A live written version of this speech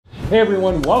Hey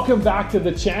everyone, welcome back to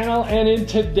the channel, and in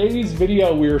today's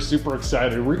video we are super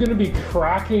excited. We're going to be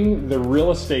cracking the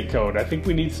real estate code. I think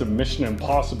we need some Mission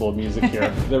Impossible music here.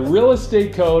 The real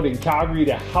estate code in Calgary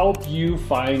to help you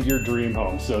find your dream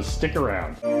home, so stick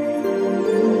around.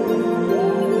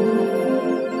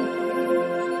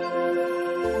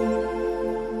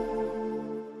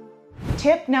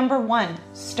 Tip number one,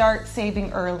 start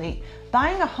saving early.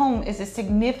 Buying a home is a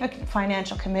significant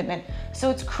financial commitment, so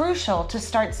it's crucial to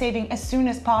start saving as soon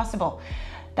as possible.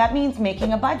 That means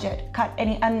making a budget, cut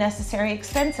any unnecessary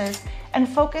expenses, and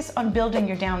focus on building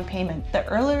your down payment. The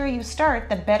earlier you start,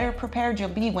 the better prepared you'll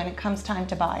be when it comes time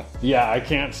to buy. Yeah, I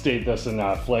can't state this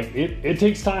enough. Like it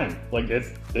takes time. Like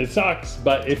it sucks,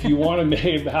 but if you want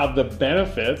to have the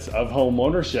benefits of home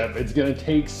ownership, it's going to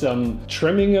take some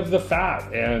trimming of the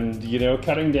fat and,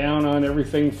 cutting down on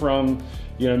everything from,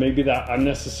 maybe that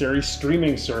unnecessary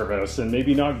streaming service and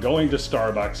maybe not going to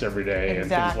Starbucks every day and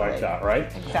things like that, right?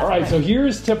 Exactly. All right, so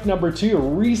here's tip number two,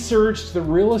 research the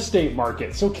real estate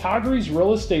market. So Calgary's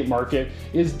real estate market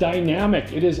is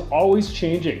dynamic. It is always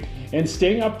changing, and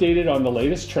staying updated on the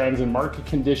latest trends and market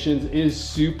conditions is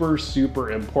super,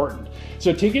 super important.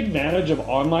 So take advantage of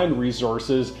online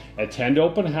resources, attend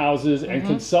open houses, and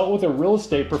consult with a real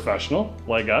estate professional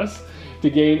like us to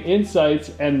gain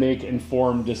insights and make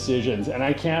informed decisions. And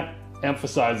I can't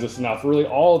emphasize this enough. Really,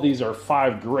 all of these are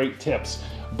 5 great tips.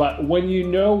 But when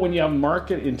you have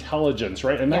market intelligence,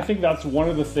 right? And I think that's one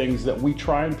of the things that we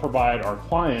try and provide our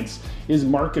clients is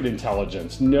market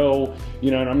intelligence. And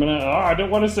I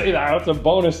don't want to say that, it's a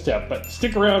bonus tip, but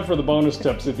stick around for the bonus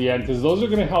tips at the end, because those are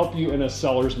going to help you in a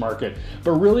seller's market.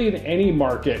 But really in any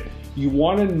market, you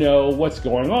want to know what's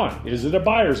going on. Is it a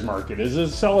buyer's market? Is it a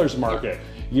seller's market?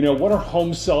 What are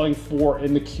homes selling for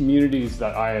in the communities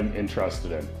that I am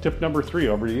interested in? Tip number 3,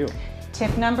 over to you.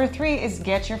 Tip number 3 is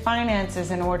get your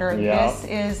finances in order. This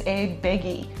is a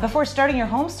biggie. Before starting your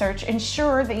home search,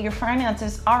 ensure that your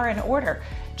finances are in order.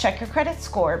 Check your credit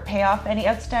score, pay off any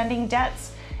outstanding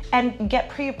debts, and get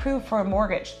pre-approved for a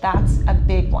mortgage. That's a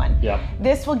big one.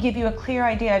 This will give you a clear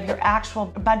idea of your actual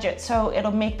budget, so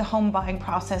it'll make the home buying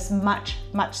process much,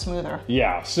 much smoother.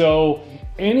 Yeah, so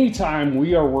anytime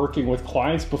we are working with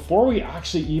clients, before we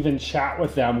actually even chat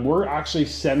with them, we're actually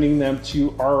sending them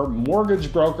to our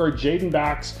mortgage broker, Jaden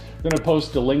Bax. I'm going to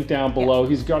post a link down below.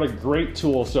 He's got a great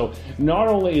tool. So not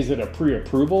only is it a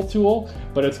pre-approval tool,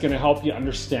 but it's going to help you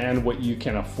understand what you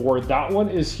can afford. That one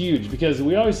is huge, because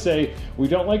we always say we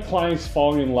don't like clients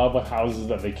falling in love with houses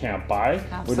that they can't buy.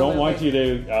 Absolutely. We don't want you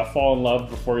to fall in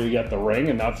love before you get the ring,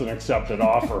 and that's an accepted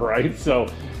offer, right? So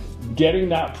getting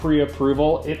that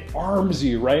pre-approval, it arms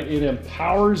you, right? It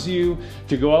empowers you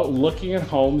to go out looking at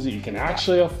homes that you can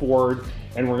actually afford,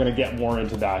 and we're going to get more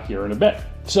into that here in a bit.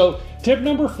 So tip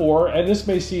number 4, and this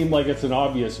may seem like it's an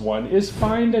obvious one, is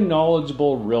find a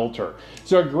knowledgeable realtor.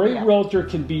 So a great realtor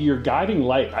can be your guiding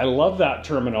light. I love that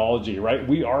terminology, right?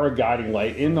 We are a guiding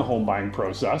light in the home buying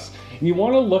process. And you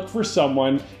want to look for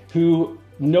someone who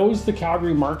knows the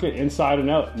Calgary market inside and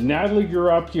out. Natalie grew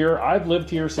up here. I've lived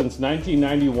here since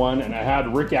 1991, and I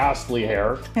had Rick Astley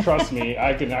hair. Trust me,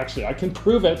 I can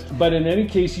prove it. But in any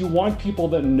case, you want people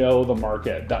that know the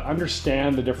market, that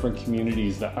understand the different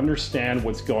communities, that understand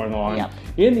what's going on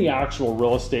in the actual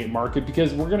real estate market,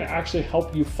 because we're going to actually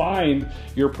help you find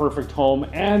your perfect home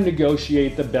and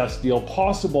negotiate the best deal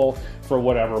possible for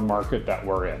whatever market that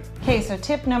we're in. Okay, so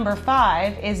tip number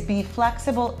 5 is be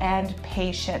flexible and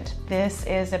patient. This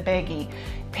is a biggie.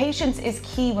 Patience is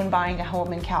key when buying a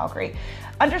home in Calgary.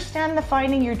 Understand that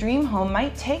finding your dream home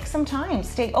might take some time.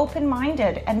 Stay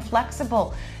open-minded and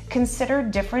flexible. Consider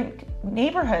different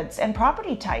neighborhoods and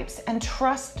property types, and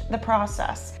trust the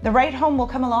process. The right home will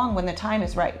come along when the time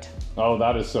is right. Oh,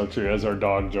 that is so true, as our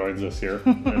dog joins us here.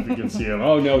 If you can see him.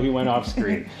 Oh no, he went off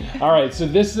screen. All right, so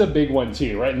this is a big one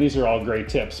too, right? And these are all great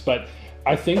tips, but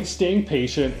I think staying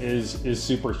patient is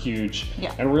super huge.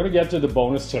 And we're gonna get to the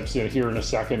bonus tips here in a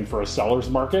second for a seller's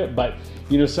market, but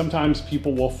sometimes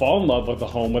people will fall in love with a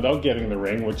home without getting the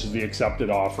ring, which is the accepted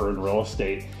offer in real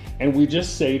estate. And we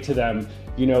just say to them,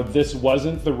 this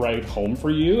wasn't the right home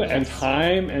for you. And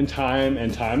time and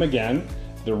time again,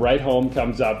 the right home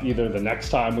comes up either the next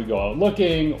time we go out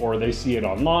looking, or they see it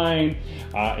online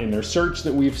in their search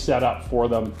that we've set up for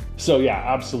them. So yeah,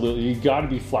 absolutely. You got to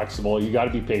be flexible. You got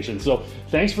to be patient. So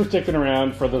thanks for sticking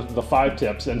around for the 5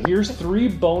 tips. And here's 3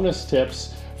 bonus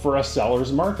tips for a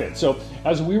seller's market. So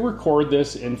as we record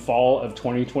this in fall of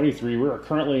 2023, we are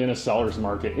currently in a seller's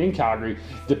market in Calgary.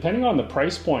 Depending on the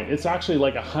price point, it's actually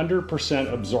like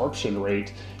 100% absorption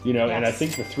rate, and I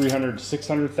think the $300,000 to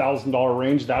 $600,000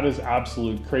 range, that is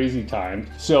absolute crazy time.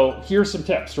 So here's some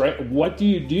tips, right? What do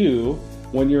you do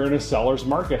when you're in a seller's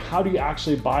market. How do you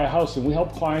actually buy a house? And we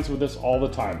help clients with this all the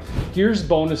time. Here's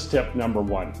bonus tip number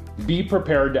 1. Be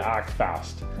prepared to act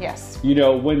fast. Yes. You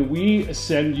know, when we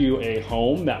send you a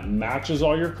home that matches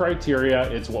all your criteria,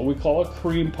 it's what we call a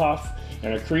cream puff.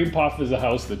 And a cream puff is a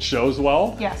house that shows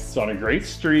well. Yes. It's on a great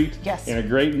street. Yes. In a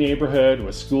great neighborhood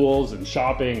with schools and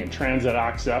shopping and transit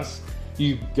access.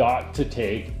 You've got to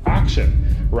take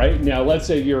action. Right now, let's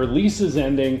say your lease is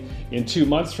ending in 2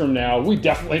 months from now. We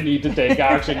definitely need to take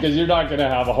action because you're not going to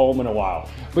have a home in a while.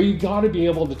 But you got to be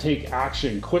able to take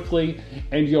action quickly,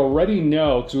 and you already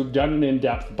know, because we've done an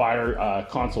in-depth buyer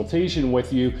consultation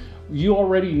with you. You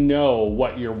already know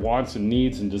what your wants and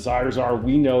needs and desires are.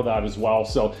 We know that as well.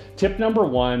 So tip number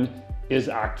 1 is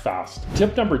act fast.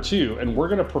 Tip number 2, and we're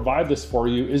going to provide this for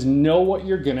you, is know what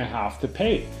you're going to have to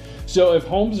pay. So if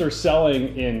homes are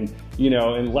selling in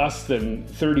less than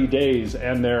 30 days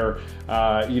and they're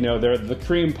the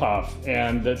cream puff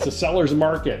and it's a seller's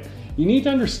market, you need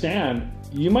to understand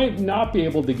you might not be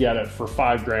able to get it for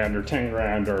 $5,000 or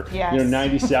 $10,000 or yes.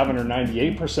 97 or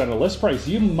 98% of list price.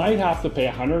 You might have to pay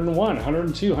 101,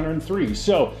 102, 103.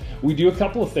 So we do a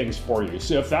couple of things for you.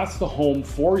 So if that's the home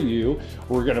for you,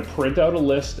 we're going to print out a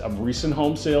list of recent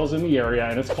home sales in the area,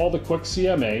 and it's called a quick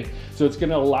CMA. So it's going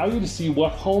to allow you to see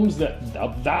what homes that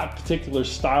of that particular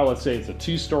style, let's say it's a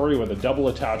 2-story with a double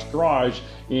attached garage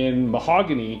in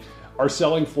mahogany, are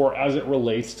selling for as it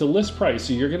relates to list price.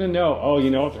 So you're going to know, oh, you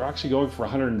know what, they're actually going for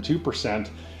 102%.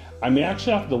 I may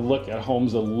actually have to look at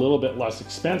homes a little bit less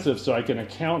expensive so I can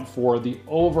account for the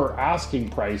over asking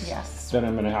price yes. that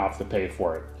I'm going to have to pay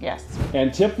for it. Yes.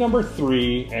 And tip number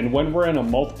 3, and when we're in a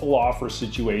multiple offer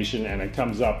situation and it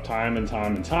comes up time and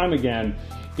time and time again,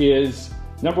 is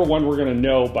number 1, we're going to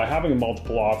know by having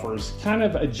multiple offers, kind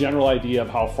of a general idea of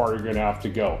how far you're going to have to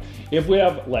go. If we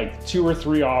have like 2 or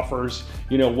 3 offers,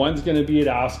 one's going to be at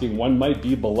asking, one might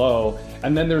be below,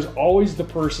 and then there's always the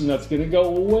person that's going to go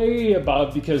way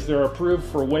above because they're approved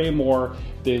for way more.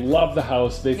 They love the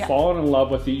house, they've fallen in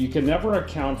love with it. You can never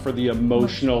account for the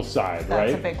emotional side, right?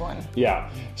 That's a big one.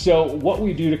 Yeah. So what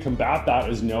we do to combat that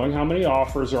is knowing how many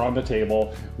offers are on the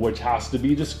table, which has to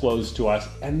be disclosed to us.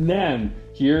 And then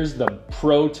here's the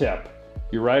pro tip.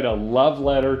 You write a love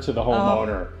letter to the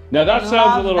homeowner. Now that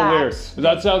sounds a little weird.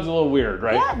 That sounds a little weird,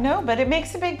 right? Yeah, no, but it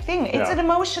makes a big thing. It's an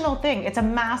emotional thing. It's a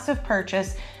massive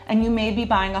purchase, and you may be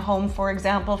buying a home, for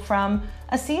example, from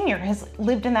a senior who has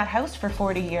lived in that house for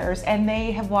 40 years, and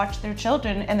they have watched their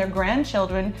children and their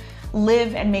grandchildren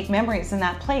live and make memories in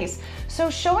that place. So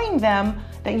showing them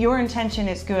that your intention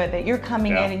is good, that you're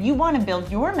coming in and you want to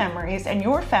build your memories and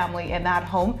your family in that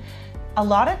home, a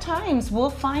lot of times we'll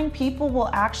find people will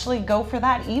actually go for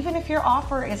that even if your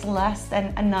offer is less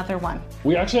than another one.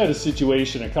 We actually had a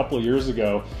situation a couple of years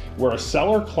ago where a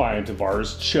seller client of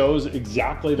ours chose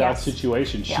exactly that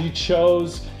situation. She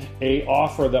chose a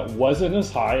offer that wasn't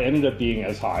as high, ended up being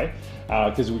as high,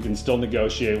 because we can still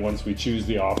negotiate once we choose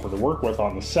the offer to work with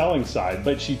on the selling side,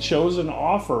 but she chose an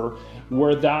offer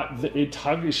where it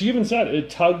tugged, she even said it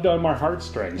tugged on my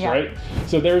heartstrings, right?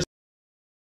 So there's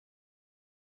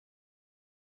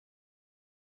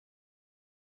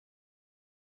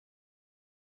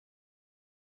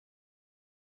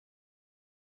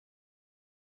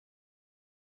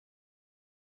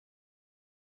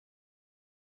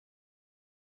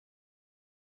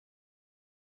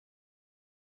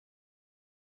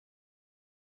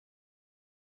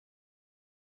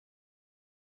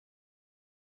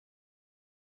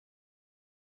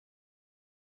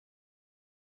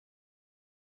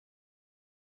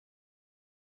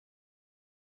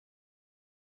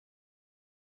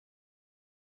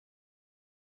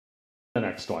the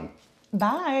next one.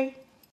 Bye.